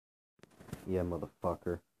Yeah,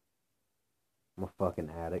 motherfucker. I'm a fucking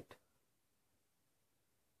addict.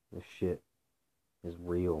 This shit is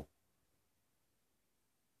real.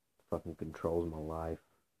 It fucking controls my life.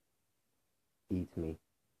 Eats me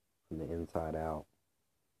from the inside out.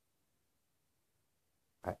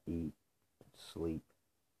 I eat, sleep,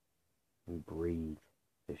 and breathe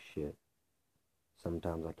this shit.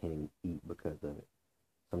 Sometimes I can't even eat because of it.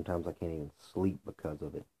 Sometimes I can't even sleep because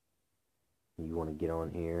of it. And you want to get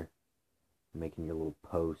on here making your little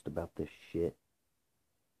post about this shit?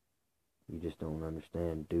 You just don't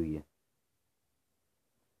understand, do you?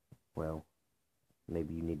 Well,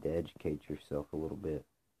 maybe you need to educate yourself a little bit.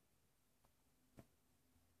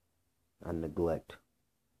 I neglect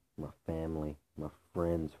my family, my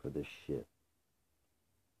friends for this shit.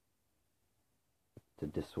 It's a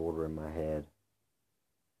disorder in my head.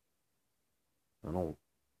 I don't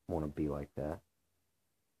want to be like that.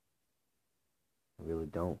 I really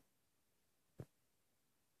don't.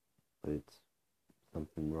 But it's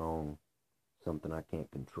something wrong, something I can't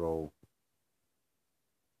control.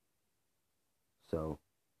 So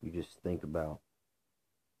you just think about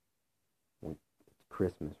when it's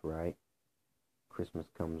Christmas, right? Christmas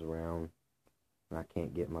comes around and I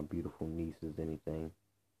can't get my beautiful nieces anything.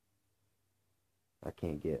 I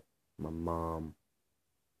can't get my mom,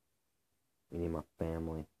 any of my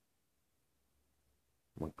family,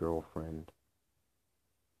 my girlfriend.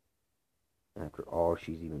 After all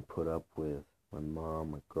she's even put up with, my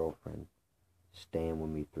mom, my girlfriend, staying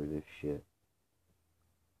with me through this shit,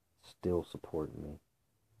 still supporting me.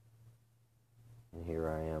 And here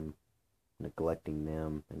I am, neglecting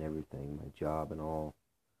them and everything, my job and all.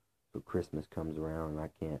 So Christmas comes around and I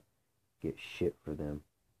can't get shit for them.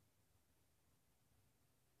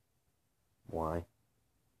 Why?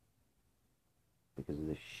 Because of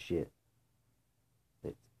this shit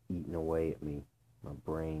that's eating away at me, my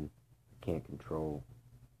brain. I can't control.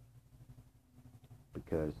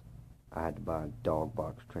 Because I had to buy a dog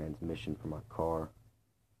box transmission for my car.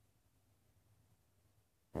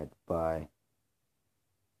 I had to buy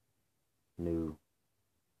new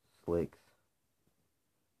slicks.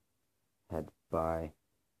 I had to buy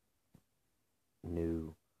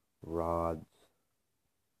new rods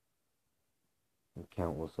and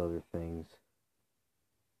countless other things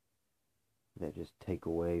that just take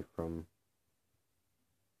away from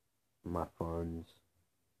my funds,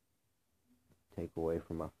 take away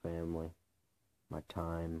from my family, my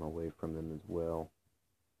time away from them as well.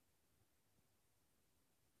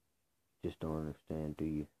 Just don't understand, do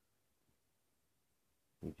you?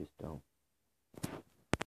 You just don't.